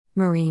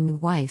Marine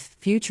wife,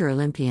 future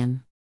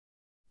Olympian.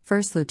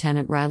 First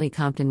Lieutenant Riley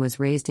Compton was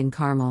raised in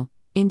Carmel,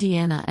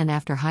 Indiana, and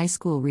after high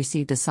school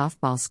received a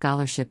softball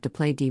scholarship to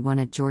play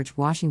D1 at George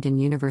Washington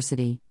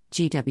University,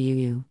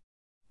 GWU.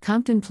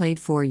 Compton played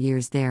 4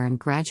 years there and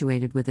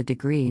graduated with a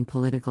degree in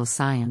political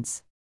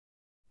science.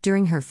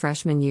 During her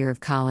freshman year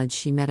of college,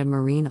 she met a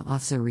Marine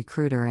officer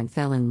recruiter and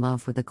fell in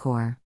love with the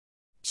Corps.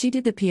 She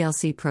did the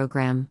PLC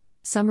program,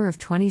 summer of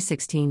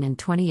 2016 and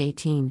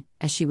 2018,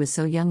 as she was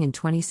so young in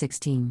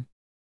 2016.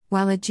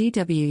 While at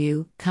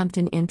GWU,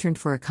 Compton interned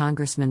for a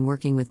congressman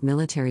working with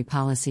military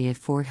policy at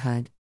Fort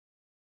Hood.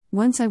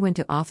 Once I went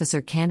to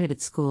officer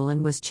candidate school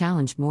and was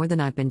challenged more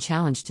than I've been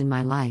challenged in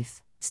my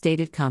life,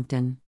 stated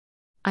Compton.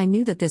 I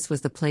knew that this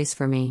was the place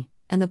for me,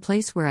 and the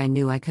place where I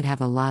knew I could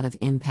have a lot of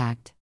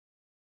impact.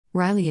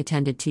 Riley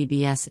attended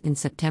TBS in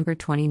September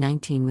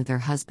 2019 with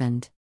her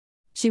husband.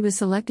 She was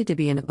selected to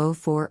be an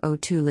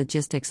 0402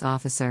 logistics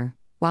officer,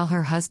 while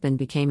her husband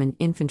became an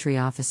infantry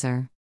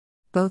officer.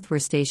 Both were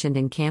stationed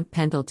in Camp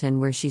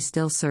Pendleton, where she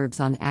still serves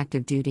on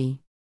active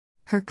duty.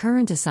 Her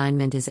current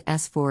assignment is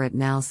S4 at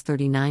MALS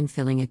 39,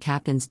 filling a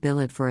captain's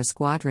billet for a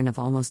squadron of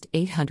almost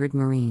 800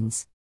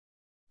 Marines.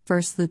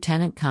 First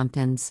Lieutenant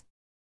Compton's.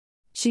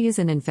 She is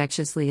an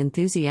infectiously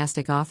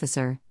enthusiastic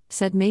officer,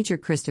 said Major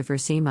Christopher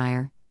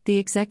Seemeyer, the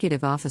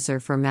executive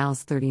officer for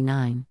MALS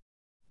 39.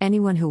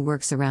 Anyone who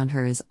works around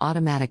her is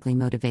automatically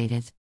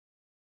motivated.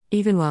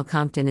 Even while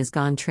Compton is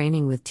gone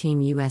training with Team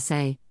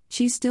USA,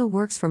 she still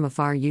works from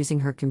afar using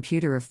her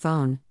computer or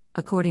phone,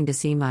 according to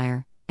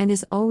Seemeyer, and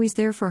is always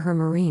there for her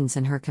Marines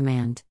and her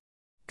command.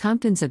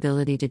 Compton's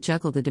ability to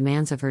juggle the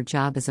demands of her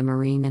job as a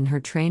Marine and her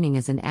training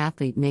as an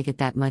athlete make it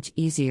that much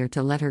easier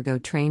to let her go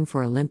train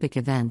for Olympic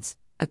events,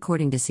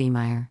 according to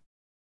Seemeyer.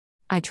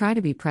 I try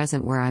to be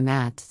present where I'm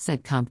at,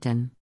 said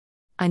Compton.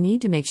 I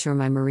need to make sure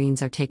my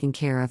Marines are taken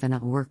care of, and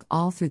I'll work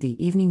all through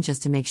the evening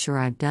just to make sure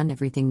I've done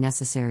everything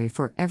necessary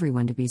for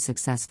everyone to be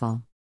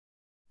successful.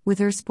 With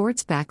her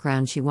sports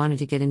background, she wanted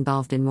to get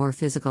involved in more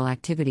physical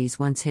activities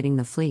once hitting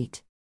the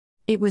fleet.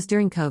 It was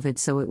during COVID,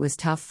 so it was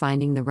tough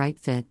finding the right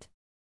fit.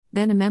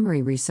 Then a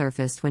memory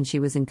resurfaced when she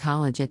was in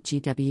college at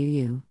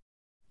GWU.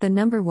 The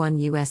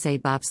 #1 USA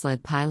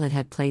bobsled pilot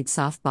had played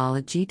softball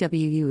at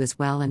GWU as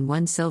well and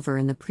won silver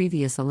in the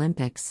previous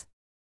Olympics.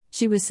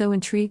 She was so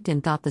intrigued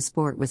and thought the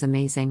sport was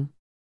amazing.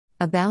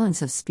 A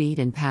balance of speed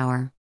and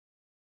power.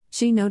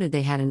 She noted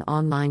they had an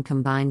online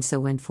combine, so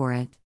went for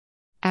it.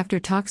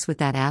 After talks with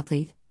that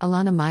athlete,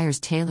 Alana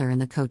Myers-Taylor,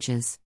 and the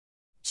coaches,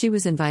 she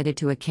was invited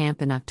to a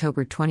camp in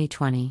October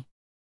 2020.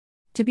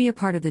 To be a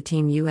part of the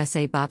Team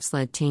USA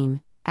bobsled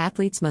team,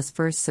 athletes must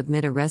first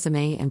submit a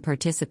resume and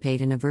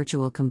participate in a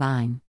virtual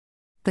combine.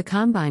 The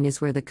combine is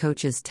where the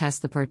coaches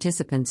test the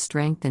participants'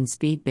 strength and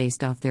speed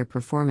based off their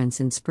performance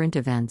in sprint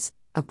events,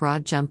 a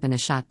broad jump and a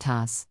shot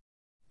toss.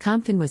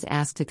 Compton was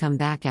asked to come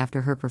back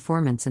after her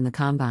performance in the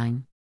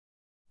combine.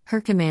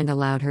 Her command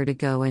allowed her to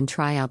go and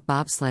try out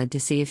bobsled to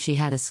see if she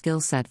had a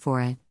skill set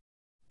for it.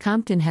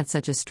 Compton had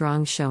such a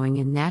strong showing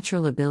in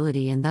natural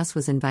ability and thus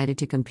was invited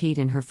to compete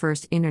in her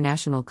first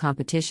international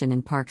competition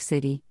in Park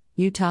City,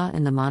 Utah,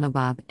 in the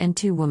monobob and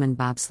 2-woman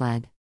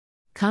bobsled.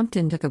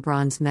 Compton took a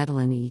bronze medal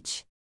in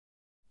each.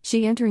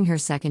 She entering her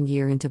second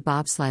year into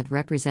bobsled,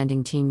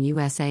 representing Team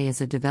USA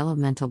as a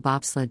developmental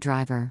bobsled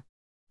driver.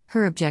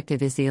 Her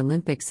objective is the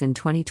Olympics in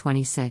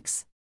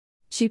 2026.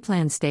 She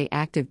plans stay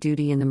active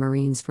duty in the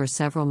Marines for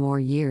several more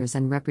years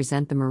and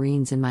represent the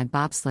Marines in my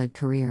bobsled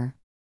career.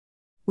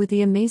 With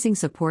the amazing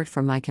support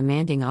from my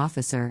commanding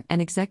officer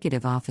and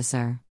executive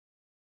officer,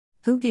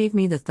 who gave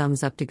me the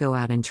thumbs up to go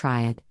out and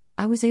try it,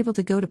 I was able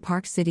to go to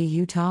Park City,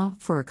 Utah,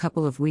 for a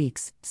couple of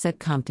weeks, said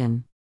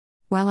Compton.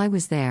 While I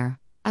was there,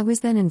 I was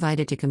then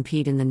invited to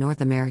compete in the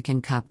North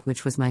American Cup,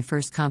 which was my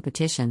first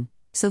competition,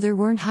 so there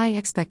weren't high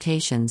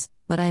expectations,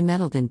 but I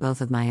medaled in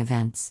both of my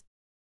events.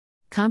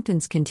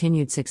 Compton's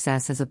continued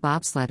success as a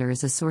bobsledder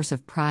is a source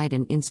of pride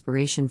and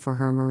inspiration for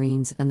her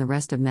Marines and the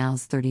rest of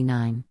MALS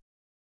 39.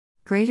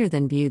 Greater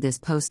than. View this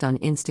post on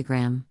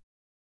Instagram.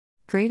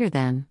 Greater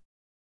than.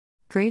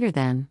 Greater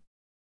than.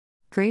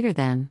 Greater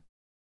than.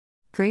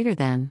 Greater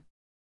than.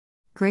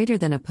 Greater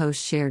than. A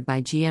post shared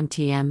by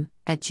GMTM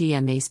at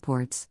GMA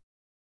Sports.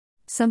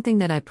 Something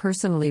that I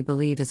personally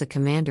believe as a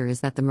commander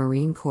is that the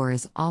Marine Corps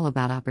is all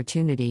about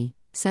opportunity,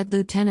 said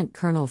Lieutenant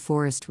Colonel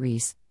Forrest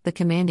Reese, the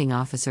commanding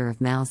officer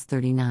of MALS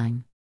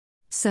 39.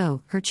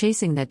 So, her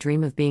chasing that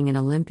dream of being an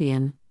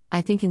Olympian,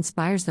 I think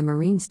inspires the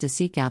Marines to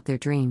seek out their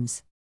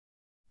dreams.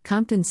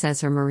 Compton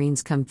says her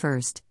Marines come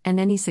first, and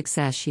any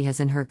success she has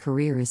in her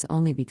career is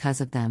only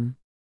because of them.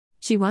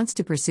 She wants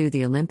to pursue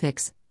the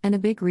Olympics, and a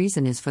big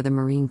reason is for the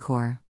Marine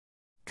Corps.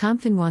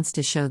 Compton wants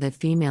to show that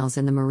females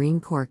in the Marine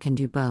Corps can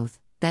do both,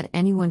 that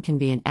anyone can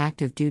be an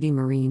active duty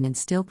Marine and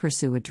still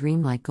pursue a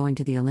dream like going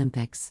to the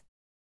Olympics.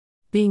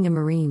 Being a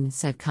Marine,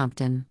 said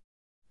Compton.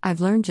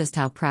 I've learned just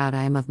how proud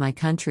I am of my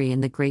country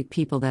and the great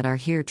people that are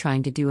here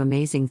trying to do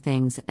amazing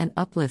things and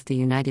uplift the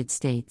United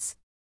States.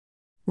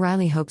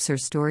 Riley hopes her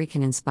story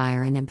can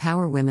inspire and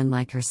empower women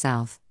like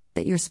herself,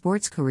 that your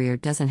sports career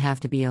doesn't have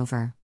to be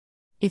over.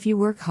 If you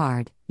work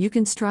hard, you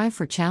can strive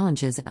for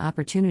challenges and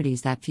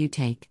opportunities that few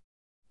take.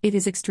 It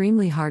is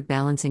extremely hard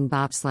balancing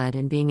bobsled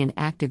and being an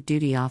active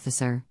duty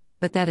officer,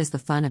 but that is the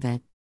fun of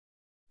it.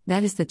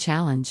 That is the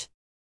challenge.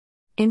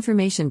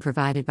 Information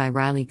provided by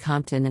Riley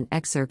Compton and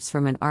excerpts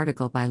from an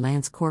article by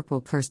Lance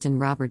Corporal Kirsten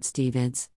Robert Stevids.